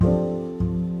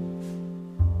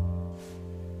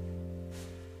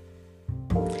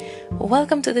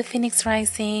Welcome to the Phoenix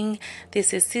Rising.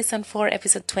 This is season 4,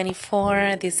 episode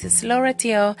 24. This is Laura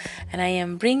Teo, and I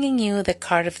am bringing you the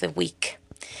card of the week.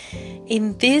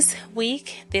 In this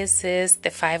week, this is the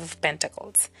 5 of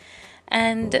Pentacles.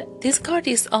 And this card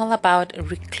is all about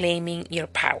reclaiming your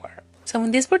power. So in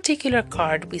this particular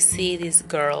card, we see this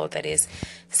girl that is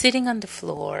sitting on the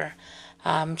floor.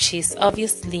 She's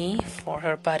obviously, for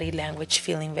her body language,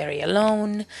 feeling very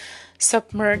alone,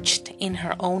 submerged in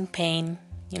her own pain,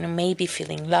 maybe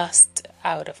feeling lost,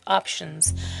 out of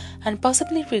options, and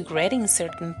possibly regretting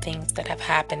certain things that have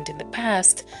happened in the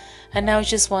past. And now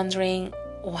just wondering,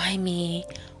 why me?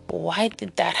 Why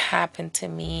did that happen to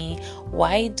me?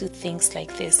 Why do things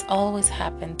like this always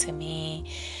happen to me?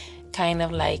 Kind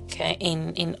of like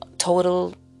in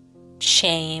total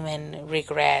shame and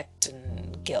regret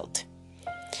and guilt.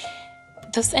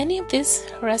 Does any of this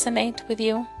resonate with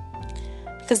you?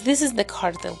 Because this is the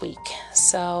card of the week.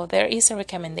 So there is a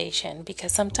recommendation,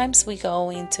 because sometimes we go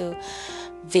into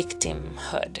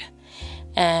victimhood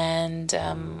and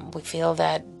we feel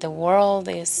that the world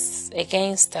is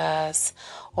against us,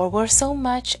 or we're so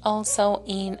much also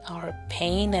in our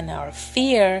pain and our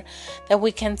fear that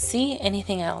we can't see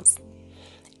anything else.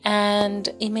 And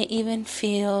it may even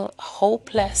feel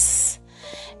hopeless,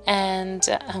 and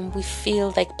we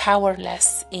feel like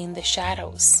powerless in the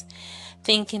shadows,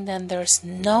 thinking that there's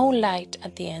no light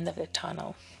at the end of the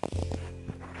tunnel.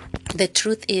 The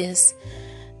truth is,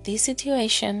 this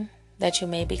situation that you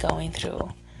may be going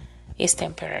through is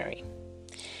temporary.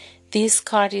 This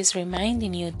card is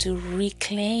reminding you to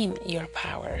reclaim your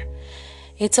power.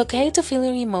 It's okay to feel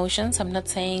your emotions. I'm not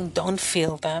saying don't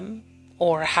feel them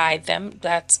or hide them.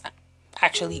 That's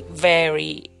actually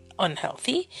very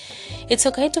unhealthy. It's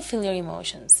okay to feel your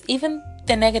emotions, even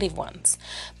the negative ones,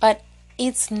 but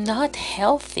it's not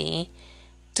healthy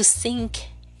to sink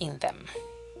in them.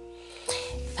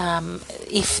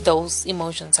 If those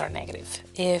emotions are negative,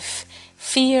 if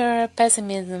fear,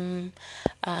 pessimism,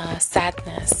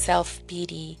 sadness,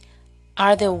 self-pity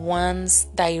are the ones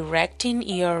directing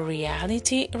your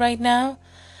reality right now,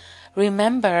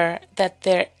 remember that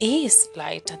there is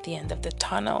light at the end of the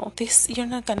tunnel. You're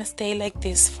not going to stay like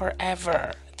this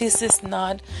forever. This is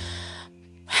not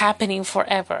happening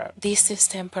forever. This is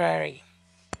temporary.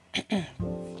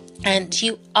 And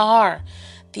you are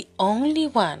the only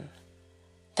one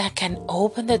that can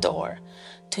open the door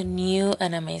to new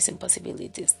and amazing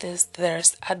possibilities.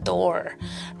 There's a door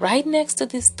right next to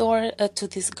this door, to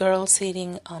this girl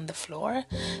sitting on the floor.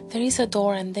 There is a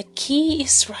door, and the key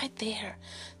is right there.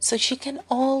 So she can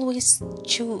always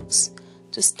choose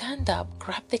to stand up,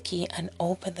 grab the key, and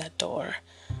open that door.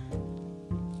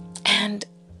 And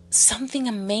something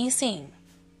amazing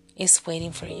is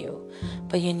waiting for you.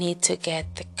 But you need to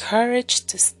get the courage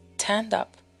to stand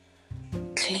up,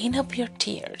 clean up your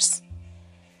tears,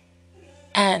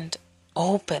 and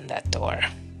open that door.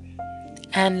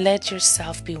 And let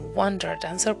yourself be wondered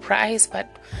and surprised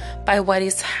by what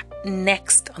is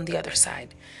next on the other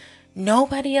side.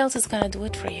 Nobody else is going to do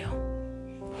it for you.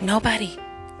 Nobody.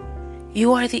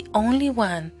 You are the only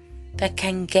one that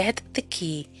can get the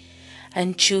key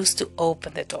and choose to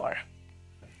open the door.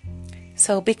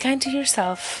 So be kind to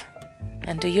yourself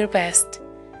and do your best.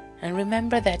 And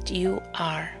remember that you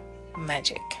are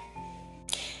magic.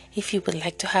 If you would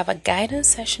like to have a guidance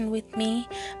session with me,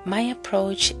 my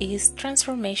approach is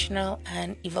transformational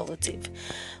and evolutive,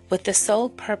 with the sole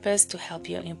purpose to help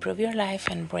you improve your life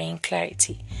and bring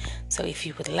clarity. So if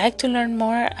you would like to learn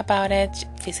more about it,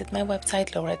 visit my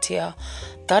website,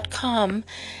 laurateo.com,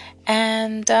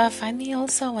 and find me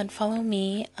also and follow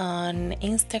me on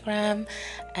Instagram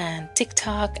and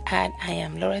TikTok at I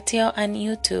am Laura Teo, and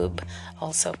YouTube.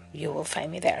 Also, you will find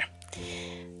me there.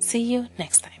 See you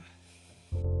next time.